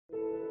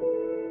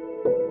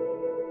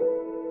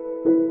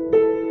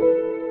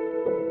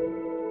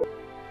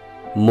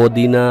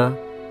Medina,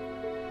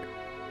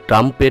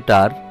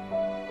 ট্রাম্পেটার,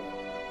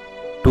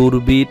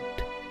 টুরবিট,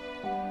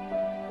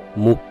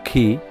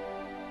 মুখী,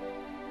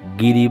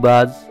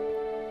 গিরিবাজ,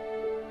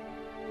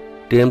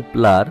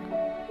 Templar,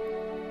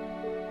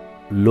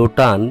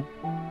 লোটান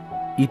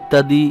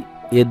ইত্যাদি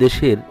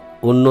এদেশের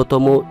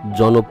অন্যতম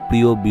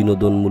জনপ্রিয়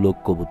বিনোদনমূলক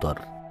কবুতর।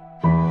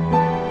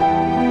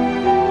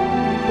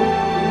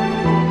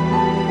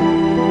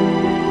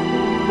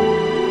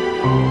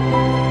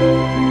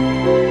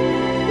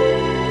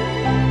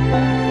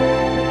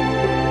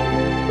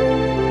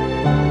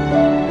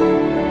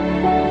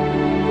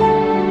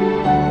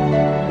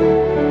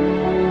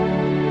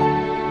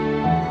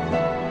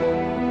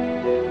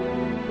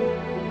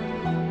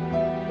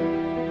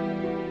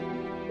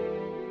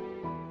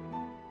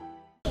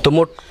 তো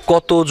মোট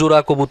কত জোড়া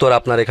কবুতর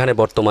আপনার এখানে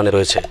বর্তমানে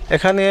রয়েছে?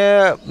 এখানে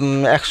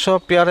 100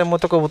 পেয়ারের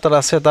মতো কবুতর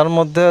আছে, তার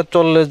মধ্যে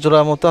 40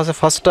 জোড়ার মতো আছে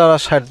ফার্স্টার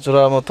আর 60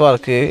 জোড়ার মতো আর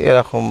কি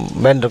এরকম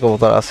ব্যান্ডের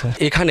কবুতর আছে।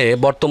 এখানে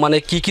বর্তমানে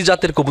কি কি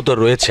জাতের কবুতর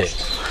রয়েছে?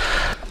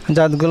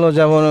 জাতগুলো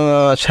যেমন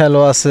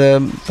শ্যালো আছে,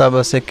 তারপর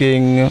হচ্ছে কিং,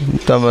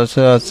 তারপর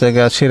হচ্ছে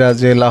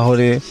সিরাজি,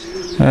 লাহোরি,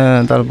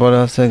 তারপরে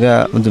হচ্ছে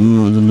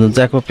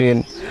জ্যাকোপিন,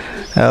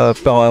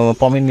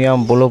 পমিনিয়াম,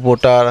 ব্লু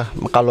পোটার,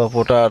 কালো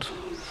পোটার,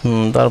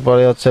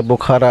 তারপরে হচ্ছে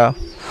বুখারা,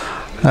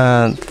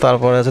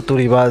 তারপরে আছে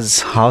তুরিবাজ,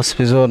 হাউস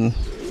পিজন,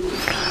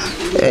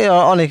 এই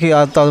অনেকই,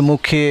 আর তার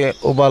মুখী,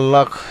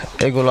 ওভারলক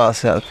এগুলো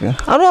আছে আর কি।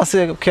 আরও আছে,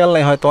 খেয়াল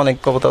নেই হয়তো, অনেক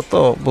কবুতর তো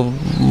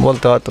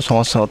বলতে হয়তো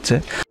সমস্যা হচ্ছে।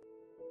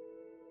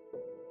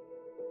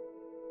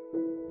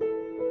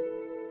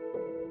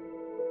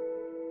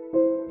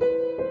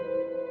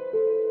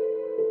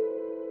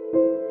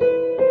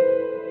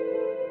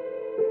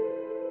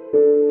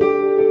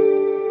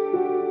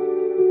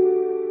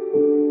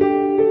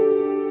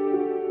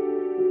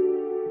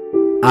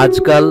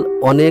 আজকাল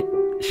অনেক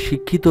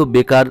শিক্ষিত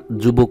বেকার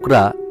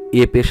যুবকরা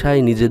এ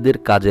পেশায় নিজেদের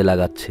কাজে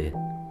লাগাচ্ছে।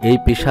 এই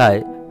পেশায়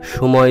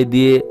সময়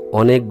দিয়ে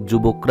অনেক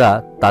যুবকরা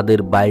তাদের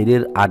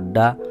বাইরের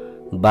আড্ডা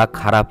বা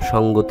খারাপ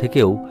সঙ্গ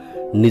থেকেও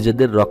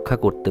নিজেদের রক্ষা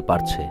করতে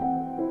পারছে।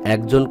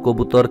 একজন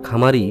কবুতর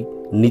খামারি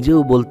নিজেও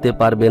বলতে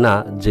পারবে না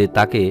যে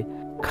তাকে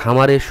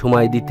খামারে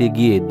সময় দিতে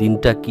গিয়ে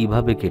দিনটা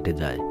কিভাবে কেটে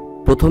যায়।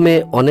 প্রথমে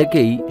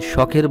অনেকেই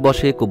শখের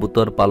বশে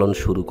কবুতর পালন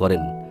শুরু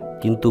করেন,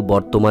 কিন্তু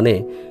বর্তমানে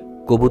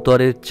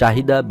কবুতরের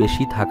চাহিদা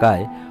বেশি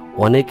থাকায়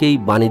অনেকেই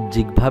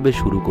বাণিজ্যিকভাবে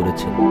শুরু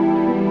করেছেন।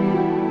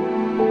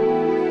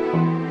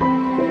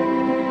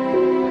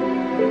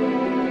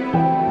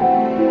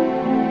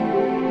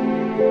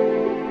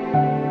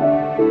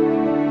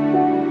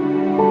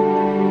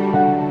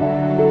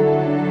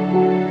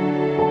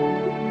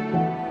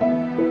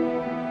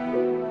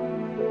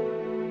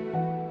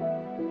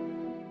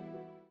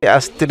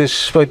 আজ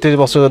 30-35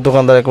 বছরের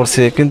দোকানদারি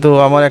করছি, কিন্তু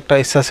আমার একটা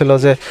ইচ্ছা ছিল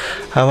যে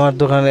আমার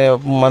দোকানে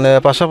মানে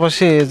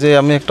পাশাপাশি যে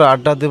আমি একটা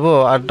আড্ডা দেবো।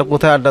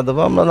 কোথায় আড্ডা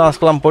দেবো? আমরা নামাজ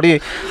কালাম পড়ি,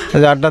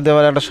 যে আড্ডা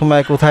দেওয়ার একটা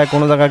সময় কোথায়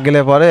কোনো জায়গায়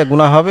গেলে পরে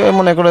গুনাহ হবে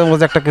মনে করে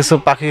একটা কিছু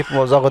পাখি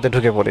জগতে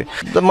ঢুকে পড়ি।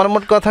 মানে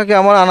মোট কথা কি,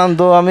 আমার আনন্দ,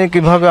 আমি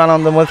কীভাবে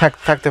আনন্দের মধ্যে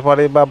থাকতে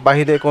পারি বা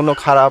বাহিরে কোনো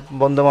খারাপ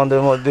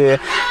বন্ধুবান্ধবের মধ্যে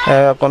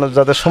কোনো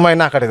যাতে সময়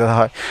না কাটাতে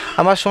হয়।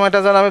 আমার সময়টা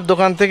যেন আমি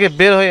দোকান থেকে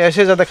বের হয়ে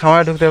এসে যাতে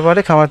খামারে ঢুকতে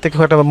পারি, খামার থেকে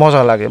একটা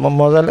মজা লাগে,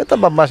 মজা লাগে তো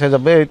বাসায়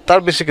যাবে, তার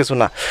বেশি কিছু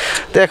না।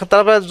 তো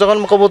তারপরে যখন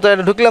কবুতরে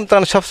ঢুকলাম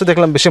তখন সবচেয়ে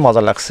দেখলাম বেশি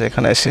মজা লাগছে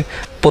এখানে এসে।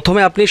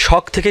 প্রথমে আপনি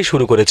শখ থেকেই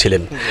শুরু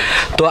করেছিলেন,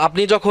 তো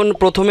আপনি যখন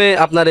প্রথমে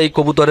আপনার এই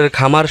কবুতরের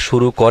খামার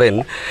শুরু করেন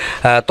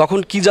তখন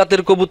কি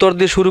জাতের কবুতর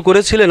দিয়ে শুরু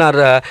করেছিলেন আর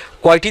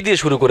কয়টি দিয়ে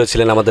শুরু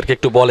করেছিলেন আমাদেরকে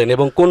একটু বলেন,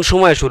 এবং কোন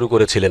সময়ে শুরু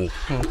করেছিলেন?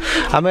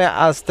 আমি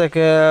আজ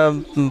থেকে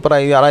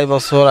প্রায় 2.5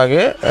 বছর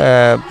আগে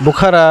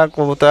বুখারা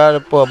কবুতর,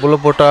 ব্লু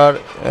পোটার,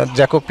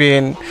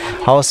 জ্যাকোপিন,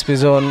 হাউস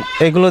পিজন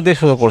এগুলো দিয়ে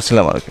শুরু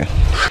করছিলাম আর কি।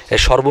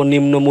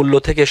 সর্বনিম্ন মূল্য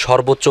থেকে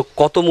সর্বোচ্চ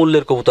কত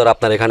মূল্যের কবুতর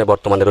আপনার এখানে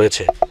বর্তমানে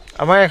রয়েছে?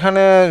 আমার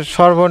এখানে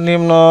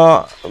সর্বনিম্ন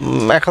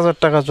 1000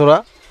 টাকা জোড়া,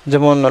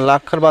 যেমন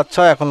লাক্ষের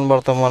বাচ্চা এখন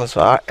বর্তমানে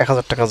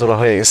 1000 টাকা জোড়া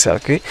হয়ে গেছে আর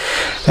কি।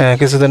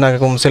 কিছুদিন আগে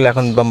কমছিল,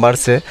 এখন দাম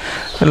বাড়ছে।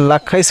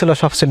 লাক্ষাই ছিল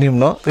সবচেয়ে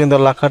নিম্ন, কিন্তু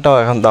লাক্ষাটাও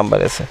এখন দাম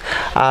বেড়েছে।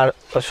 আর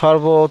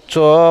সর্বোচ্চ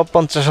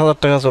 50,000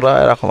 টাকা জোড়া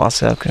এরকম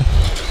আছে আর কি।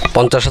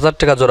 50,000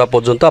 টাকা জোড়া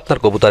পর্যন্ত আপনার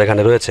কবুতর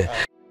এখানে রয়েছে।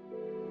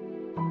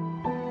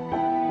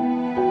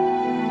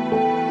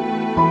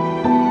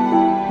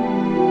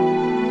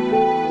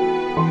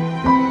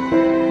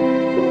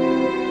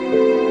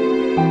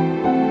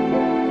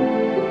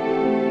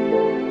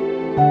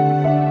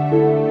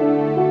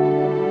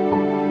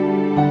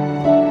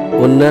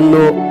 অন্যান্য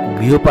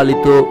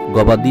গৃহপালিত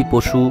গবাদি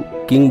পশু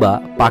কিংবা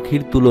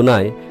পাখির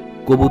তুলনায়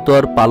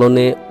কবুতর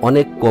পালনে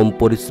অনেক কম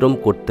পরিশ্রম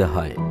করতে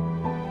হয়।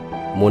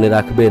 মনে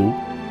রাখবেন,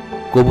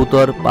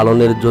 কবুতর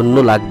পালনের জন্য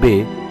লাগবে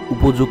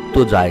উপযুক্ত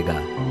জায়গা,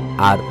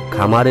 আর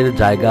খামারের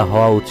জায়গা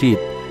হওয়া উচিত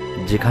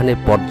যেখানে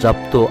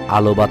পর্যাপ্ত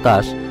আলো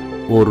বাতাস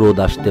ও রোদ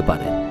আসতে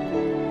পারে।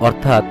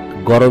 অর্থাৎ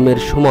গরমের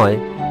সময়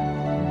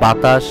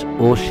বাতাস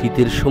ও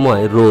শীতের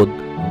সময় রোদ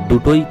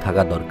দুটোই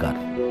থাকা দরকার।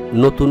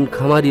 নতুন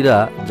খামারিরা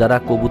যারা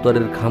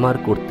কবুতরের খামার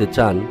করতে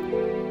চান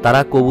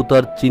তারা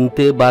কবুতর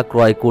চিনতে বা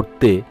ক্রয়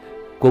করতে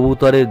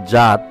কবুতরের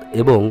জাত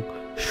এবং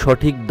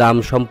সঠিক দাম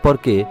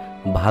সম্পর্কে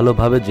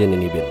ভালোভাবে জেনে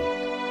নেবেন।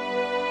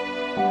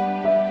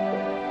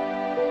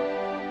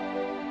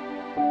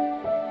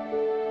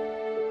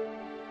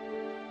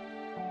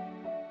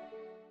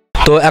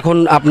 তো এখন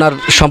আপনার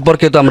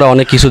সম্পর্কে তো আমরা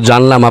অনেক কিছু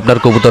জানলাম, আপনার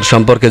কবুতর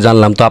সম্পর্কে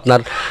জানলাম। তো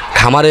আপনার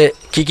খামারে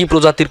কি কি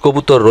প্রজাতির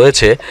কবুতর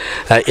রয়েছে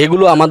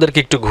এগুলো আমাদেরকে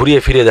একটু ঘুরিয়ে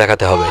ফিরিয়ে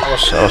দেখাতে হবে।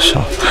 অবশ্যই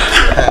অবশ্যই।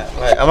 হ্যাঁ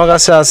ভাই, আমার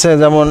কাছে আছে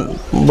যেমন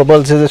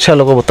বলছে যে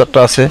শ্যালো কবুতরটা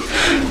আছে,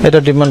 এটা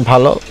ডিমান্ড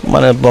ভালো,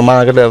 মানে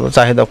মার্কেটে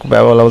চাহিদা খুব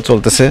অ্যাভেলেবল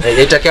চলতেছে।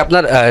 এটাকে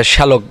আপনার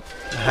শ্যালক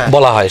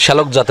বলা হয়,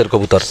 শ্যালক জাতের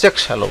কবুতর, চেক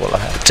শ্যালো বলা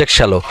হয়, চেক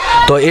শ্যালো।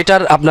 তো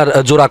এটার আপনার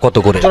জোড়া কত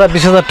করে? জোড়া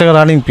 20,000 টাকা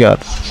রানিং পেয়ার।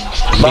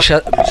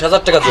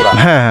 20,000 টাকা জোড়া?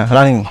 হ্যাঁ হ্যাঁ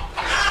রানিং।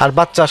 আর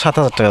বাচ্চা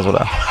 7,000 টাকা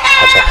জোড়া।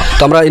 আচ্ছা,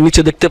 তো আমরা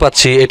নিচে দেখতে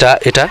পাচ্ছি এটা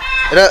এটা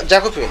এটা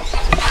জ্যাকোপিন,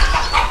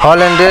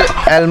 হল্যান্ডের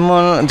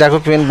অ্যালমন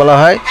জ্যাকোপিন বলা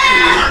হয়।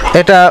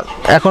 এটা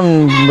এখন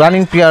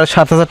রানিং পেয়ার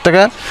 7,000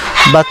 টাকা,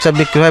 বাচ্চা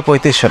বিক্রি হয়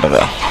 3500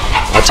 টাকা।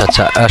 আচ্ছা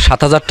আচ্ছা,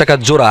 7,000 টাকা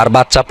জোড়া আর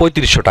বাচ্চা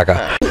 3500 টাকা।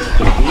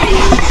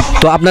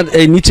 তো আপনার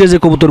এই নিচে যে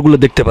কবুতরগুলো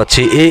দেখতে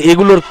পাচ্ছি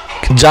এগুলোর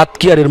জাত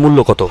কি আর এর মূল্য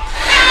কত?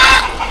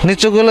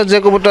 নিচুগুলো যে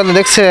কবুতরটা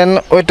দেখছেন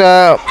ওইটা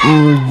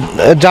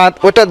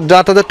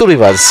জাত আছে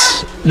টুরিবাজ,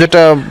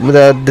 যেটা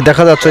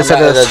দেখা যাচ্ছে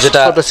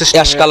যেটা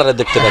অ্যাশ কালারের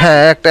দেখতে পাচ্ছি।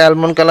 হ্যাঁ, একটা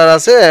অ্যালমন্ড কালার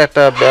আছে,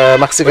 একটা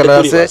মাক্সি কালার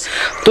আছে,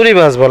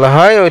 তুরিবাজ বলা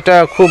হয়। ওইটা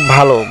খুব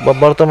ভালো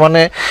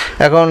বর্তমানে,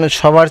 এখন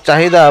সবার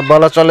চাহিদা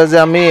বলা চলে যে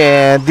আমি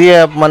দিয়ে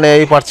মানে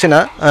এই পারছি না,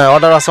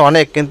 অর্ডার আছে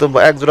অনেক, কিন্তু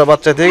এক জোড়া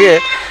বাচ্চা থেকে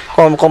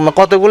কম কম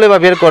কতগুলো বা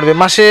বের করবে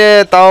মাসে,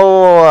 তাও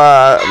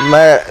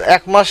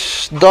 1 মাস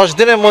 10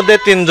 দিনের মধ্যে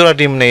 3 জোড়া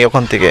ডিম নেই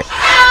ওখান থেকে,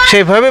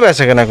 সেইভাবে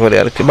বেচা কেনা করে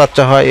আর কি,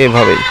 বাচ্চা হয়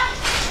এইভাবেই।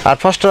 আর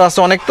ফার্স্টার আছে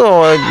অনেক, তো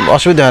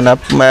অসুবিধা হয় না,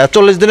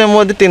 40 দিনের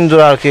মধ্যে 3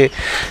 জোড়া আর কি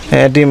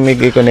ডিম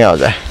নেওয়া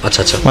যায়। আচ্ছা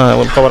আচ্ছা,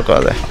 কভার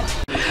করা যায়।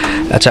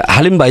 আচ্ছা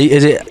হালিম ভাই,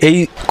 এই যে এই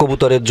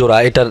কবুতরের জোড়া,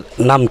 এটার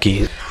নাম কি?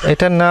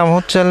 এটার নাম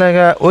হচ্ছে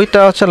ওইটা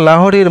হচ্ছে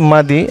লাহোরির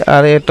মাদি,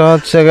 আর এটা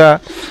হচ্ছে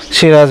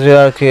সিরাজ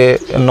আর কি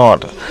নর।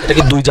 এটা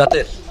কি দুই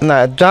জাতের? না,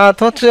 জাত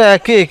হচ্ছে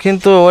একই,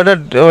 কিন্তু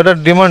ওটার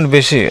ডিমান্ড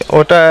বেশি।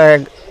 ওটা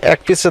এক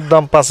পিসের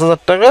দাম 5,000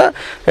 টাকা,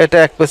 এটা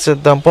এক পিসের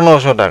দাম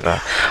 1,500 টাকা।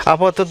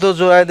 আপাতত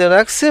জোড়ায় দিয়ে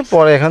রাখছি,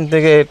 পরে এখান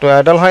থেকে একটু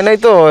অ্যাডাল হয় নাই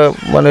তো,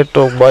 মানে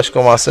একটু বয়স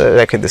কম আছে,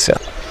 রেখে দিছে।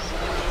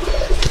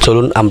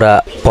 চলুন আমরা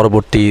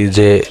পরবর্তী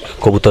যে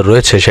কবুতর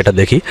রয়েছে সেটা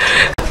দেখি।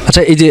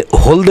 আচ্ছা, এই যে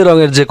হলদে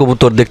রঙের যে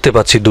কবুতর দেখতে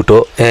পাচ্ছি দুটো,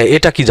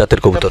 এটা কি জাতের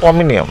কবুতর?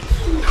 প্রমিনিয়াম।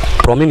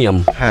 প্রমিনিয়াম?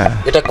 হ্যাঁ।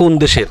 এটা কোন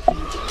দেশের?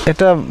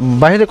 এটা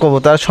বাইরে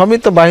কবুতর, সবই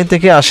তো বাইরে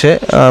থেকে আসে।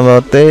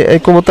 তো এই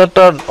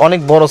কবুতরটা অনেক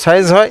বড়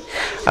সাইজ হয়,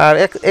 আর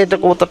এটা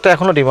কবুতরটা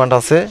এখনও ডিমান্ড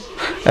আছে,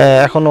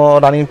 এখনও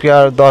রানিং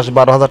পেয়ার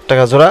 10-12 হাজার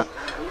টাকা জোড়া,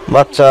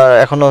 বাচ্চা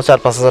এখনও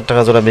 4-5 হাজার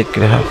টাকা জোড়া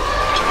বিক্রি হয়।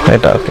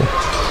 এটা আর কি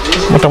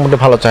মোটামুটি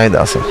ভালো চাহিদা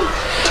আছে।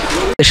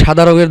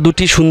 সাদা রঙের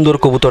দুটি সুন্দর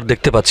কবুতর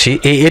দেখতে পাচ্ছি,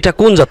 এটা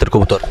কোন জাতের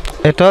কবুতর?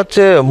 এটা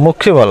হচ্ছে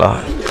মুখী বলা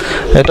হয়,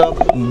 এটা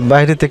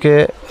বাইরে থেকে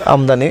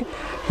আমদানি,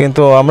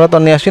 কিন্তু আমরা তো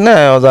নিয়ে আসি না,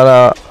 যারা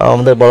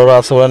আমাদের বড়রা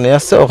আছে ওরা নিয়ে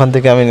আসছে, ওখান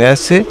থেকে আমি নিয়ে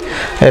আসছি।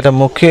 এটা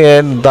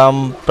মুখের দাম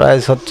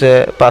প্রাইস হচ্ছে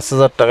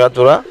 5,000 টাকা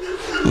জোড়া,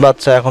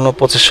 বাচ্চা এখনও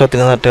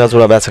 2,500-3,000 টাকা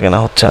জোড়া বেচা কেনা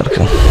হচ্ছে আর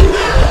কি।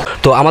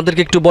 তো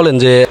আমাদেরকে একটু বলেন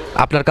যে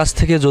আপনার কাছ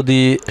থেকে যদি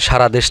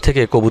সারা দেশ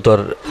থেকে কবুতর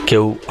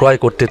কেউ ক্রয়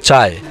করতে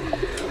চায়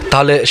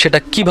তাহলে সেটা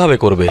কিভাবে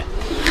করবে?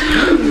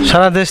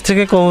 সারা দেশ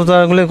থেকে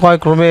কবুতরগুলি ক্রয়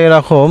করবে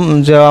এরকম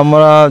যে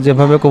আমরা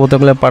যেভাবে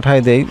কবুতরগুলো পাঠাই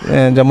দেই,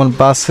 যেমন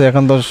বাস,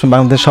 এখন তো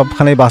বাংলাদেশ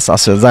সবখানেই বাস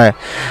আছে যায়,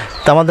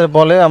 তা আমাদের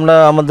বলে আমরা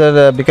আমাদের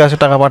বিকাশে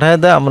টাকা পাঠিয়ে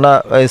দেয়, আমরা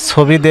এই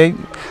ছবি দেই,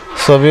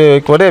 ছবি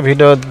করে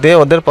ভিডিও দিয়ে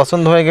ওদের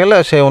পছন্দ হয়ে গেলে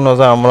সেই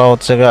অনুযায়ী আমরা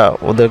হচ্ছে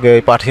ওদেরকে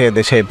পাঠিয়ে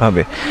দিই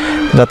সেইভাবে,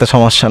 যাতে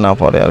সমস্যা না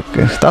পড়ে আর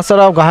কি।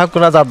 তাছাড়াও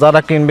গ্রাহকরা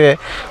যারা কিনবে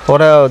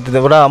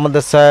ওরা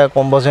আমাদের চায়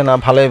কম বোঝে না,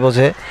 ভালোই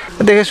বোঝে,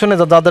 দেখে শুনে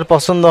যাদের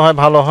পছন্দ হয়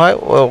ভালো হয়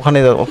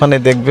ওখানে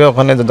দেখবে,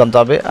 ওখানে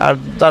যাবে, আর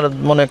যার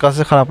মনের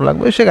কাছে খারাপ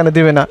লাগবে সেখানে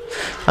দিবে না।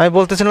 আমি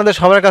বলতেছি না যে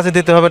সবার কাছে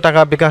দিতে হবে টাকা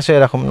বিকাশে,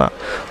 এরকম না,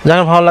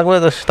 যার ভালো লাগবে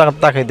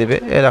তাকেই দিবে,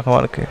 এরকম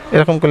আর কি,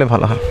 এরকম করলে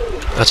ভালো হয়।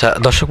 আচ্ছা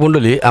দর্শক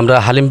মণ্ডলী, আমরা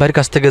হালিম ভাইয়ের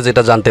কাছ থেকে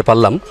যেটা জানতে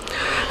পারলাম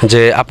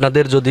যে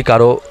আপনাদের যদি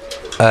কারো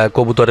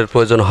কবুতরের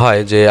প্রয়োজন হয়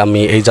যে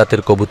আমি এই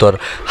জাতের কবুতর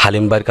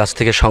হালিম ভাইয়ের কাছ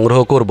থেকে সংগ্রহ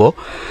করব,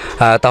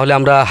 তাহলে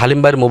আমরা হালিম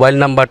ভাইয়ের মোবাইল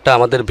নাম্বারটা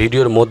আমাদের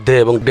ভিডিওর মধ্যে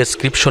এবং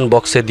ডেসক্রিপশন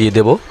বক্সে দিয়ে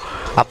দেব।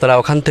 আপনারা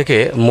ওখান থেকে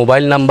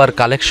মোবাইল নাম্বার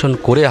কালেকশন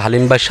করে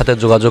হালিম ভাইয়ের সাথে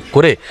যোগাযোগ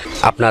করে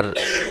আপনার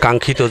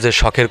কাঙ্ক্ষিত যে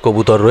শখের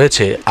কবুতর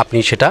রয়েছে আপনি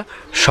সেটা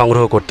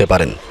সংগ্রহ করতে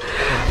পারেন।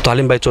 তো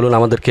হালিম ভাই চলুন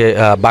আমাদেরকে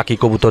বাকি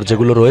কবুতর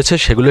যেগুলো রয়েছে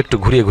সেগুলো একটু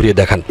ঘুরিয়ে ঘুরিয়ে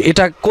দেখান।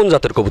 এটা কোন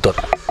জাতের কবুতর?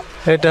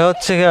 এটা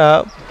হচ্ছে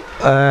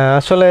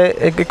আসলে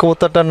এই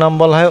কবুতরটার নাম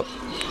বলা হয়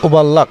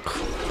ওভারলক।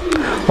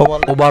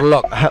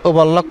 ওভারলক? হ্যাঁ,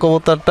 ওভারলক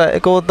কবুতরটা,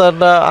 এই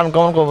কবুতরটা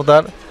আনকমন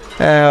কবুতর,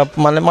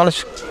 মানে মানুষ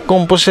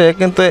কম পোষে,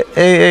 কিন্তু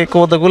এই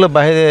কবুতরগুলো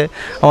বাইরে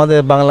আমাদের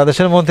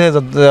বাংলাদেশের মধ্যে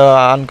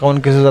আনকমন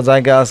কিছু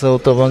জায়গা আছে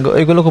উত্তরবঙ্গ,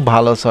 এগুলো খুব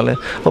ভালো চলে,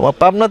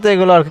 পাবনাতে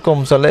এগুলো আর কি কম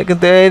চলে।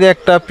 কিন্তু এই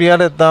একটা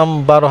পেয়ারের দাম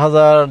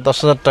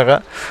 12,000-10,000 টাকা,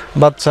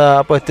 বাচ্চা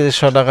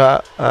 3500 টাকা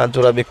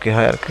জোড়া বিক্রি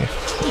হয় আর কি।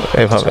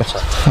 এইভাবে।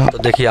 তো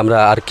দেখি আমরা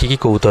আর কি কি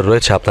কবুতর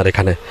রয়েছে আপনার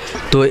এখানে।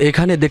 তো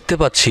এখানে দেখতে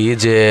পাচ্ছি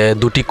যে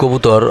দুটি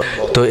কবুতর,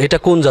 তো এটা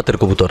কোন জাতের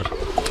কবুতর?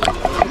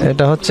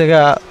 এটা হচ্ছে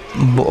গা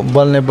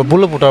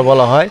ব্লু পুটার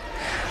বলা হয়,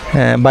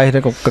 বাইরে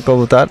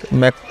কবুতর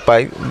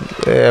ম্যাকপাই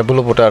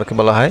ব্লু পুটার আর কি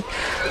বলা হয়।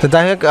 তো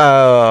যাই হোক,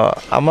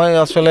 আমার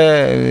আসলে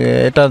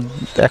এটা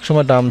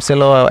একসময় দাম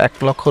ছিল 1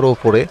 লক্ষের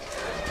উপরে,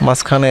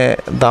 মাঝখানে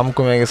দাম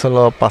কমে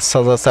গেছিলো,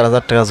 5,000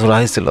 4,000 টাকা জোড়া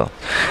হয়েছিল।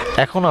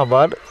 এখন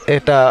আবার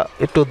এটা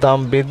একটু দাম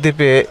বৃদ্ধি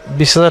পেয়ে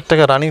 20,000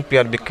 টাকা রানিং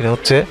পেয়ার বিক্রি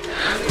হচ্ছে।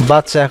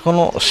 বাচ্চা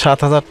এখনও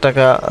 7,000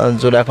 টাকা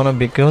জোড়া এখনও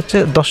বিক্রি হচ্ছে।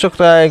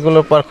 দর্শকরা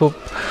এগুলোর পর খুব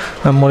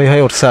মরি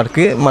হয়ে উঠছে আর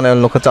কি, মানে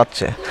লোকে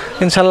চাচ্ছে।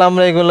 ইনশাল্লাহ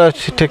আমরা এগুলো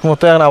ঠিক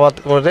মতো এখন আবাদ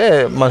করে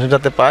মানুষ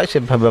যাতে পায়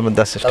সেভাবে আমরা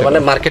দেওয়ার চেষ্টা করি। মানে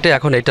মার্কেটে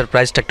এখন এটার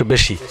প্রাইসটা একটু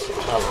বেশি।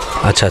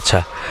 আচ্ছা আচ্ছা,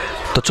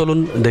 তো চলুন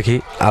দেখি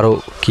আরও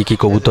কি কি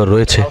কবুতর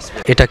রয়েছে।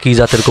 এটা কি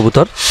জাতের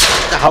কবুতর?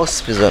 House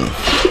pigeon.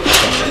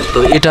 তো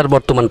এটার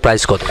বর্তমান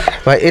প্রাইস কত?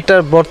 ভাই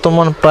এটার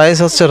বর্তমান প্রাইস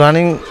হচ্ছে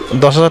রানিং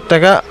 10,000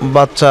 টাকা,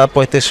 বাচ্চা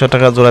 3500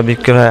 টাকা জোড়া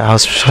বিক্রি হয়।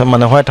 হাউস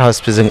মানে হোয়াইট হাউস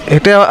পিজন।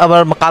 এটা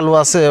আবার কালো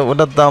আছে,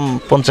 ওটার দাম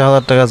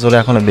 50,000 টাকা জোড়া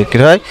এখন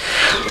বিক্রি হয়।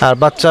 আর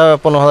বাচ্চা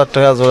 15,000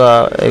 টাকা জোড়া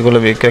এগুলো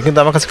বিক্রি হয়, কিন্তু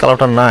আমার কাছে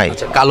কালোটা নাই।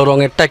 কালো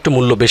রঙেরটা একটু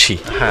মূল্য বেশি।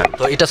 হ্যাঁ,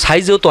 তো এটা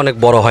সাইজেও তো অনেক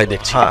বড় হয়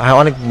দেখছি। হ্যাঁ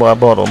অনেক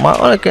বড়,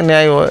 অনেকে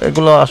নেয়।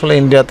 এগুলো আসলে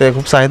ইন্ডিয়াতে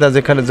খুব চাহিদা,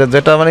 যেখানে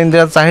যেটা মানে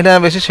ইন্ডিয়ার চাহিদা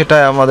বেশি সেটা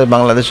আমাদের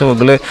বাংলাদেশে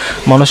ওগুলো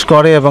মানুষ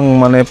করে এবং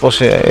মানে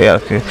পোষে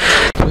আর কি।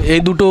 এই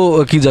দুটো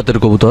কি জাতের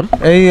কবুতর?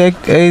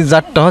 এই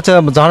জাতটা হচ্ছে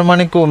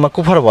জার্মানি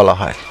কুফার বলা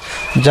হয়।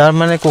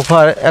 জার্মানি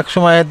কুফার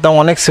একসময় দাম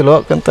অনেক ছিল,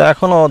 কিন্তু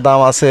এখনও দাম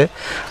আছে।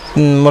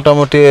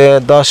 মোটামুটি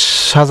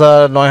 10,000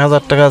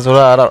 9,000 টাকা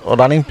জোড়া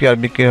রানিং পেয়ার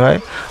বিক্রি হয়।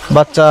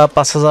 বাচ্চা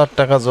 5,000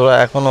 টাকা জোড়া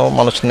এখনও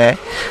মানুষ নেয়।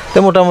 তো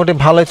মোটামুটি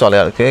ভালোই চলে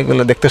আর কি।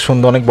 এগুলো দেখতে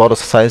সুন্দর, অনেক বড়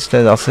সাইজ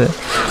আছে,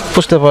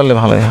 পুষতে পারলে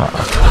ভালোই হয়।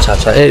 আচ্ছা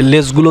আচ্ছা, এই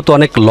লেজগুলো তো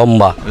অনেক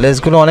লম্বা।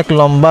 লেজগুলো অনেক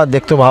লম্বা,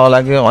 দেখতে ভালো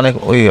লাগে অনেক,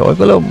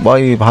 ওইগুলো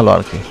ভালো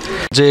আর কি।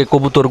 যে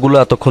কবুতরগুলো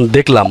এতক্ষণ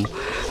দেখলাম,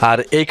 আর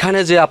এইখানে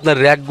যে আপনার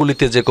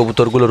র্যাকগুলিতে যে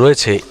কবুতরগুলো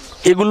রয়েছে,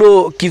 এগুলো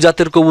কি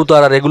জাতের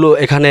কবুতর আর এগুলো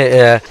এখানে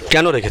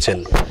কেন রেখেছেন?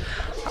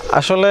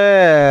 আসলে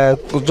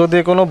যদি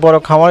কোনো বড়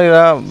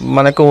খামারিরা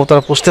মানে কবুতর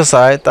পুষতে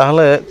চায়,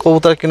 তাহলে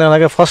কবুতর কেনার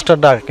আগে ফস্টার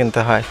ডাক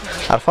কিনতে হয়।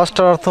 আর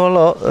ফস্টার অর্থ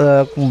হলো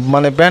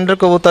মানে ব্যান্ডের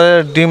কবুতরের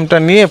ডিমটা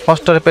নিয়ে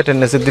ফস্টারের পেটের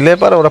নিচে দিলে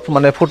পারে ওরা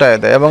মানে ফুটায়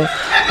দেয় এবং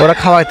ওরা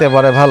খাওয়াইতে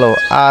পারে ভালো।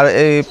 আর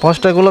এই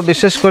ফস্টারগুলো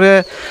বিশেষ করে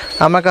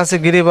আমার কাছে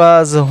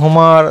গিরিবাজ,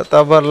 হুমার,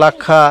 তারপর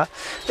লাক্ষা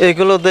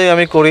এইগুলো দিয়ে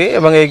আমি করি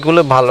এবং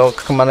এইগুলো ভালো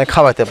মানে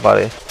খাওয়াইতে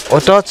পারে।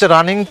 ওটা হচ্ছে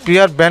রানিং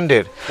পিয়ার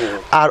ব্যান্ডের।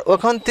 আর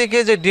ওখান থেকে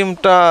যে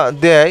ডিমটা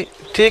দেয়,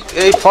 ঠিক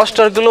এই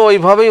ফস্টারগুলো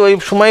ওইভাবেই ওই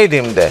সময়ই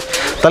ডিম দেয়।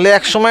 তাহলে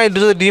এক সময়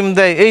যদি ডিম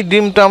দেয়, এই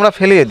ডিমটা আমরা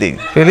ফেলিয়ে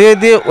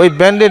দিয়ে ওই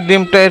ব্যান্ডের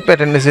ডিমটা এর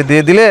প্যাটের নিচে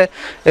দিয়ে দিলে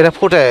এরা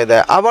ফুটাই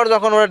দেয়। আবার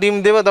যখন ওরা ডিম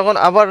দেবে তখন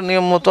আবার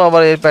নিয়ম মতো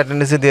আবার এর প্যাটের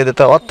নিচে দিয়ে দিতে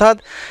হয়। অর্থাৎ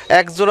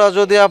এক জোড়া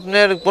যদি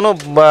আপনার কোনো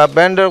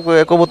ব্যান্ডের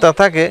কবুতর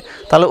থাকে,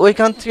 তাহলে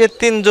ওইখান থেকে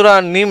 3 জোড়া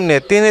নিম্নে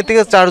 3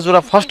 থেকে 4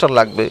 জোড়া ফস্টার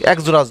লাগবে এক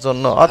জোড়ার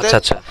জন্য। আচ্ছা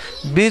আচ্ছা,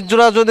 20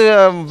 জোড়া যদি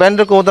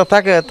ব্যান্ডের কবুতর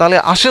থাকে, তাহলে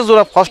 80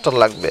 জোড়া ফস্টার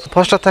লাগবে।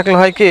 ফস্টার থাকলে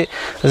হয় কি,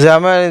 যে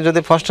আমি যদি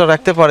ফস্টার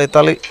রাখতে পারি,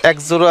 তাহলে এক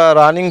জোড়া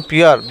রানিং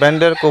পিয়ার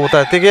ব্যান্ডের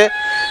কবুতর থেকে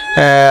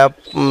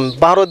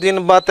 12 দিন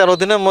বা 13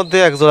 দিনের মধ্যে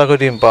এক জোড়া করে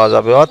ডিম পাওয়া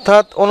যাবে।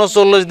 অর্থাৎ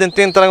 39 দিন,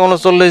 3 তারিখ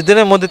 39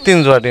 দিনের মধ্যে 3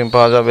 জোড়া ডিম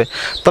পাওয়া যাবে।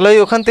 তাহলে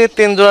ওখান থেকে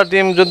 3 জোড়া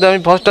ডিম যদি আমি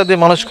ফস্টার দিয়ে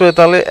মানুষ করি,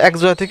 তাহলে এক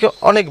জোড়া থেকে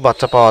অনেক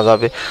বাচ্চা পাওয়া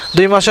যাবে।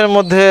 2 মাসের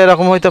মধ্যে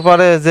এরকম হইতে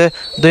পারে যে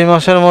 2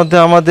 মাসের মধ্যে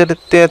আমাদের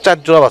 4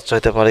 জোড়া বাচ্চা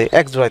হতে পারে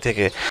এক জোড়া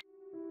থেকে।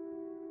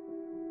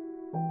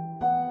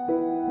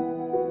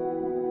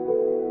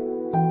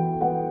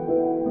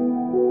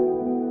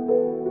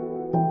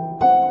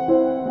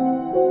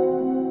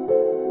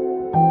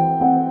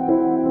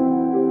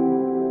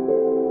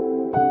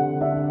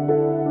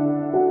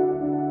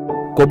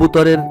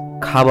 কবুতরের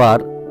খাবার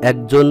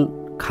একজন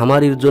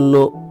খামারির জন্য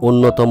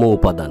অন্যতম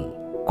উপাদান।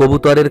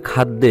 কবুতরের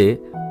খাদ্যে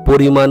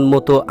পরিমাণ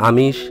মতো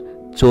আমিষ,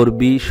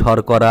 চর্বি,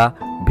 শর্করা,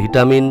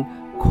 ভিটামিন,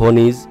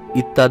 খনিজ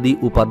ইত্যাদি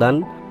উপাদান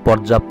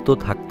পর্যাপ্ত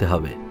থাকতে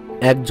হবে।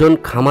 একজন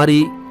খামারি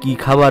কী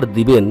খাবার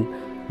দিবেন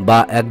বা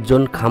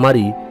একজন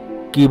খামারি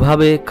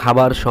কিভাবে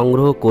খাবার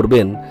সংগ্রহ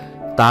করবেন,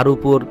 তার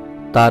উপর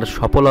তার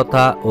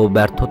সফলতা ও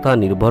ব্যর্থতা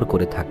নির্ভর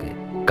করে থাকে।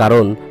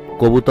 কারণ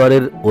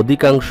কবুতরের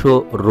অধিকাংশ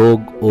রোগ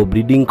ও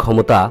ব্রিডিং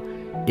ক্ষমতা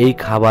এই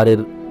খাবারের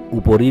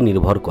উপরই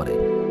নির্ভর করে।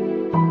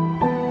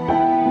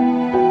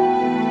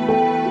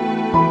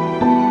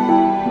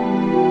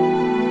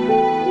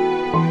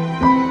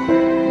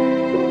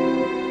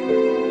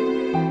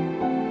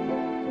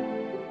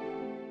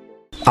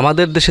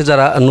 আমাদের দেশে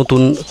যারা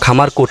নতুন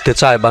খামার করতে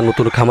চায় বা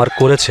নতুন খামার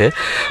করেছে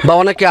বা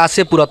অনেকে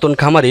আছে পুরাতন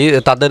খামারি,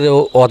 তাদেরও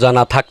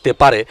অজানা থাকতে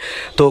পারে।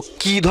 তো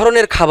কি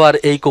ধরনের খাবার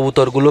এই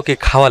কবুতরগুলোকে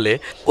খাওয়ালে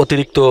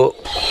অতিরিক্ত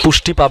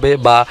পুষ্টি পাবে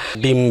বা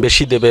ডিম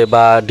বেশি দেবে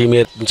বা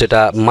ডিমের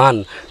যেটা মান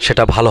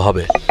সেটা ভালো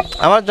হবে?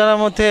 আমার জানার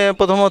মধ্যে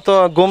প্রথমত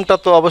গমটা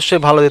তো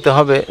অবশ্যই ভালো দিতে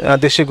হবে।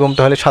 দেশি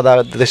গমটা হলে, সাদা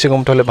দেশি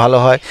গমটা হলে ভালো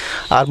হয়।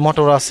 আর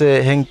মটর আছে,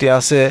 হেংটি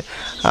আছে,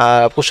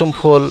 কুসুম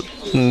ফুল,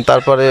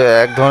 তারপরে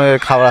এক ধরনের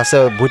খাবার আছে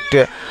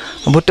ভুট্টে,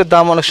 ভুট্টির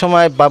দাম অনেক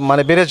সময়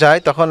মানে বেড়ে যায়,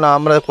 তখন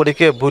আমরা করি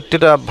কি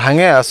ভুট্টিটা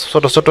ভাঙে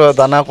ছোটো ছোটো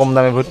দানা কম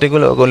দামে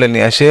ভুট্টিগুলো ওগুলো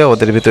নিয়ে এসে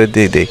ওদের ভিতরে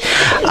দিয়ে দিই।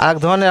 আর এক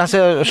ধরনের আছে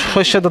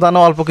শস্যের দানা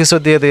অল্প কিছু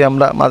দিয়ে দিই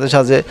আমরা মাঝে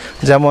সাঝে,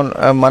 যেমন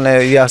মানে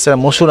আছে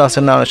মসুর আছে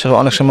না,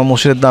 অনেক সময়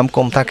মসুরের দাম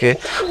কম থাকে,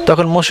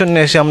 তখন মসুর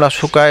নিয়ে এসে আমরা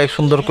শুকায়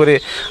সুন্দর করে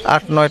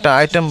 8-9টা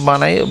আইটেম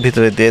বানাই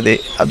ভিতরে দিয়ে দিই।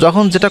 আর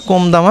যখন যেটা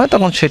কম দাম হয়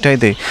তখন সেটাই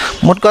দিই।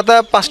 মোট কথা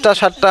 5টা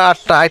 7টা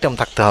 8টা আইটেম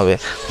থাকতে হবে,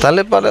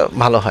 তাহলে পরে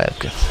ভালো হয় আর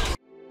কি।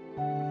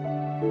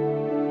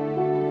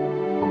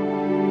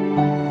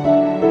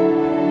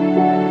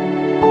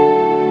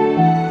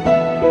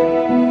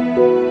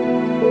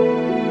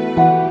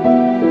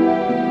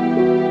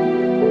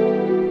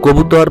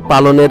 কবুতর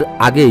পালনের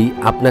আগেই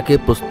আপনাকে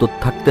প্রস্তুত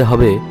থাকতে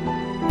হবে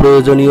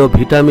প্রয়োজনীয়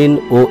ভিটামিন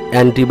ও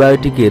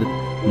অ্যান্টিবায়োটিকের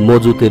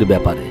মজুতের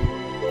ব্যাপারে।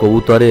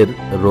 কবুতরের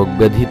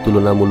রোগব্যাধি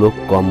তুলনামূলক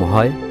কম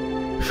হয়।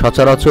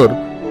 সচরাচর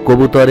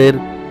কবুতরের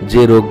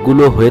যে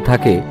রোগগুলো হয়ে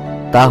থাকে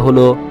তা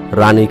হলো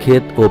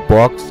রানীক্ষেত ও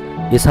পক্স,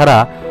 এছাড়া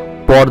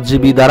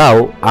পরজীবী দ্বারাও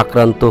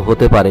আক্রান্ত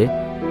হতে পারে।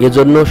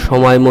 এজন্য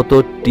সময়মতো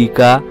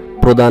টিকা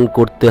প্রদান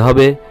করতে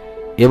হবে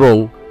এবং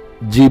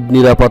জীব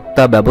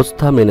নিরাপত্তা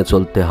ব্যবস্থা মেনে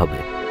চলতে হবে।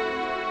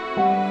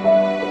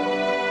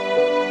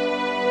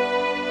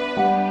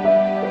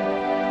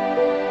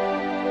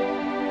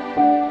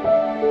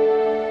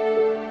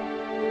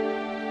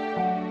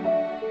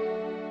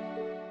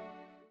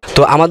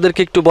 তো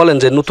আমাদেরকে একটু বলেন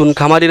যে নতুন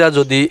খামারিরা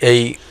যদি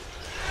এই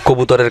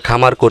কবুতরের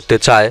খামার করতে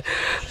চায়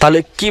তাহলে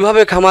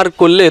কিভাবে খামার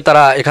করলে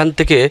তারা এখান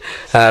থেকে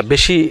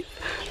বেশি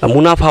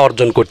মুনাফা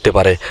অর্জন করতে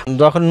পারে?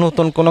 যখন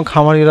নতুন কোনো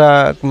খামারিরা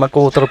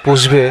কবুতর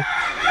পুষবে,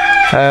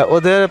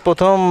 ওদের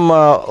প্রথম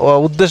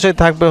উদ্দেশ্যই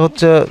থাকবে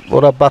হচ্ছে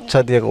ওরা বাচ্চা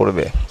দিয়ে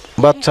করবে।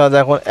 বাচ্চা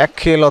যখন 1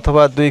 খেল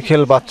অথবা 2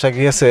 খেল বাচ্চা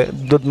গিয়েছে,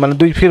 মানে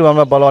 2 ফির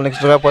আমরা বলা, অনেক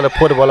জায়গায় পরে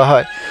ফোর বলা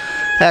হয়,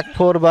 1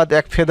 ফোর বা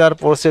 1 ফেদার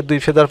পড়ছে 2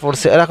 ফেদার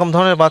পড়ছে, এরকম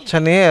ধরনের বাচ্চা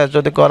নিয়ে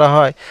যদি করা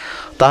হয়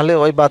তাহলে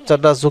ওই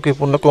বাচ্চাটা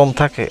ঝুঁকিপূর্ণ কম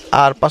থাকে।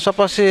 আর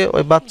পাশাপাশি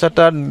ওই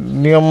বাচ্চাটার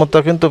নিয়ম মতো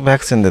কিন্তু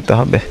ভ্যাকসিন দিতে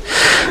হবে।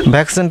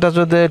 ভ্যাকসিনটা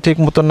যদি ঠিক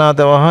মতো না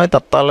দেওয়া হয়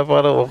তাহলে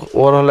পরে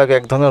ওর হলে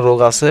এক ধরনের রোগ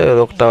আছে, ওই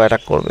রোগটাও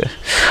অ্যাটাক করবে।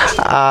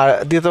 আর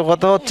দ্বিতীয়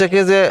কথা হচ্ছে কি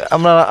যে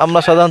আমরা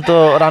সাধারণত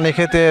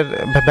রানীক্ষেতের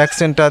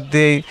ভ্যাকসিনটা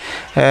দিই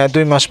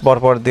 2 মাস পর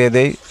পর দিয়ে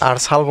দিই। আর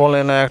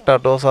সালমোনেলা একটা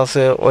ডোজ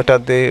আছে, ওইটা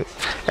দিই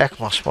 1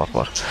 মাস পর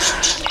পর।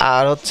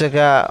 আর হচ্ছে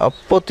গিয়া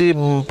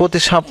প্রতি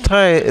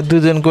সপ্তাহে 2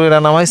 দিন করে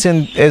নামাইছেন,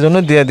 এই জন্য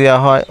দিয়ে দেওয়া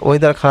হয়।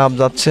 ওয়েদার খারাপ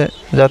যাচ্ছে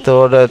যাতে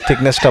ওর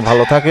থিকনেসটা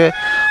ভালো থাকে,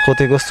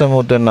 ক্ষতিগ্রস্তের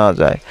মধ্যে না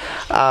যায়।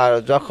 আর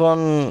যখন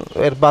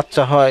এর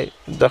বাচ্চা হয়,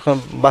 যখন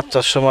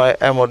বাচ্চার সময়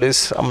অ্যামোডিস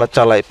আমরা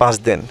চালাই 5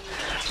 দিন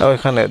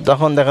ওইখানে,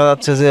 তখন দেখা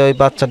যাচ্ছে যে ওই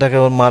বাচ্চাটাকে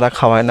ওর মারা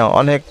খাওয়ায় না।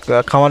 অনেক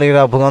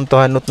খামারিরা ভোগান্ত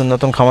হয়, নতুন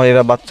নতুন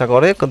খামারিরা বাচ্চা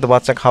করে কিন্তু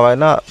বাচ্চা খাওয়ায়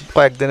না,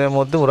 কয়েকদিনের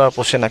মধ্যে ওরা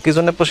পোষে না। কী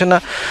জন্য পোষে না?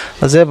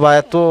 যে বা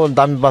এত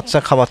দামি বাচ্চা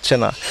খাওয়াচ্ছে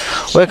না।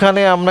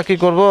 ওইখানে আমরা কি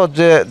করব,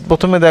 যে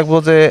প্রথমে দেখব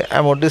যে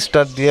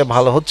অ্যামোডিসটা দিয়ে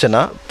ভালো হচ্ছে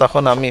না,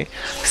 তখন আমি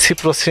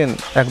সিপ্রোসিন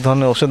এক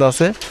ধরনের ওষুধ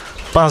আছে,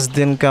 5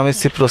 দিনকে আমি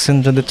সিপ্রোসিন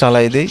যদি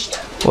চালাই দিই,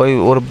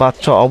 ওর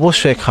বাচ্চা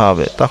অবশ্যই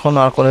খাওয়াবে, তখন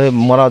আর কোনো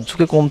মরার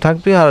ঝুঁকি কম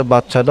থাকবে আর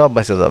বাচ্চাটাও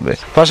বেঁচে যাবে।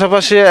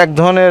 পাশাপাশি এক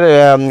ধরনের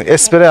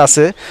স্প্রে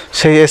আছে,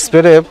 সেই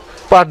স্প্রে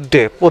পার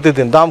ডে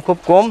প্রতিদিন, দাম খুব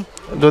কম,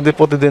 যদি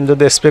প্রতিদিন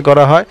যদি স্প্রে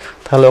করা হয়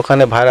তাহলে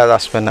ওখানে ভাইরাস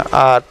আসবে না।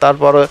 আর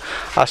তারপরে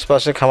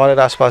আশপাশে খামারের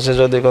আশপাশে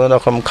যদি কোনো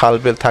রকম খাল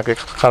বিল থাকে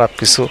খারাপ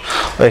কিছু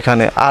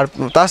ওইখানে। আর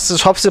তার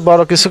সবচেয়ে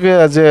বড় কিছুকে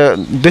যে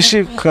দেশি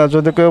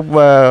যদি কেউ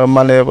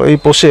মানে এই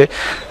পোষে,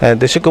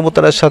 দেশি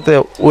কবুতরের সাথে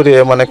উড়ে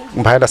মানে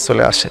ভাইরাস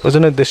চলে আসে, ওই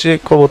জন্য দেশি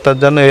কবুতর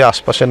যেন এই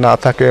আশপাশে না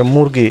থাকে,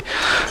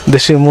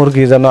 দেশি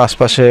মুরগি যেন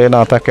আশপাশে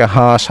না থাকে,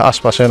 হাঁস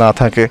আশপাশে না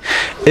থাকে,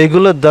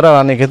 এইগুলোর দ্বারা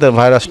রানীক্ষেতের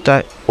ভাইরাসটা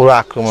ওরা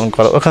আক্রমণ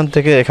করে, ওখান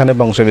থেকে এখানে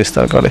বংশ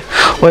বিস্তার করে।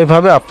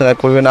 ওইভাবে আপনারা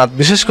করবেন। আর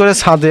বিশেষ করে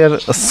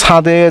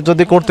ছাদে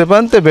যদি করতে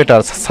পারেন তো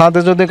বেটার। ছাদে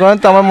যদি করেন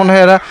তো আমার মনে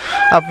হয় এরা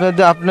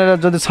আপনারা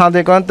যদি ছাদে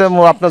করেন তো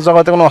আপনার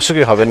জগতে কোনো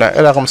অসুখই হবে না,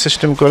 এরকম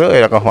সিস্টেম করে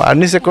এরকম হয়। আর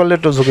নিচে করলে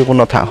একটু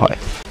ঝুঁকিপূর্ণ হয়।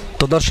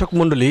 তো দর্শক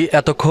মণ্ডলী,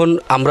 এতক্ষণ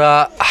আমরা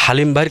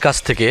হালিম ভাইয়ের কাছ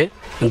থেকে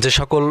যে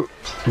সকল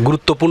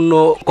গুরুত্বপূর্ণ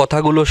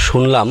কথাগুলো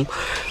শুনলাম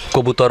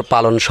কবুতর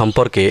পালন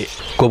সম্পর্কে,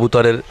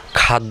 কবুতরের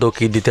খাদ্য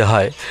কী দিতে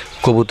হয়,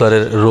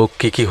 কবুতরের রোগ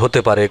কী কী হতে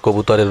পারে,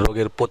 কবুতরের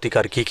রোগের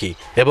প্রতিকার কী কী,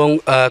 এবং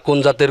কোন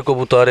জাতের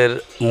কবুতরের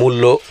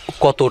মূল্য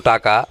কত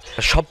টাকা,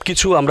 সব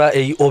কিছু আমরা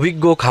এই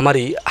অভিজ্ঞ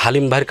খামারি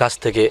হালিম ভাইয়ের কাছ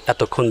থেকে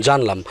এতক্ষণ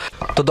জানলাম।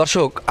 তো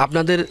দর্শক,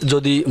 আপনাদের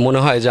যদি মনে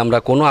হয় যে আমরা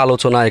কোনো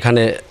আলোচনা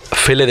এখানে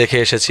ফেলে রেখে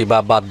এসেছি বা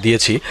বাদ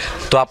দিয়েছি,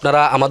 তো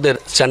আপনারা আমাদের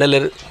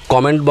চ্যানেলের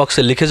কমেন্ট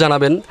বক্সে লিখে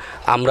জানাবেন,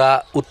 আমরা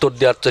উত্তর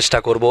দেওয়ার চেষ্টা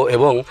করব।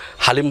 এবং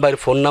হালিম ভাইয়ের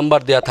ফোন নাম্বার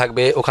দেওয়া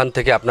থাকবে, ওখান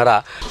থেকে আপনারা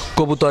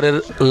কবুতরের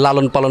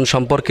লালন পালন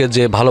সম্পর্কে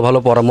যে ভালো ভালো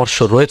পরামর্শ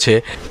রয়েছে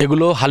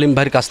এগুলো হালিম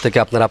ভাইয়ের কাছ থেকে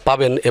আপনারা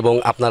পাবেন এবং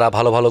আপনারা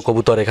ভালো ভালো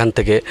কবুতর এখান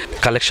থেকে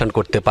কালেকশন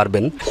করতে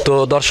পারবেন। তো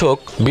দর্শক,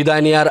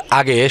 বিদায় নেওয়ার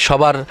আগে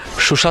সবার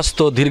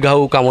সুস্বাস্থ্য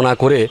দীর্ঘায়ু কামনা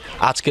করে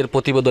আজকের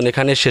প্রতিবেদন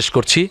এখানে শেষ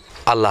করছি।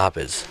 আল্লাহ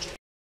হাফেজ।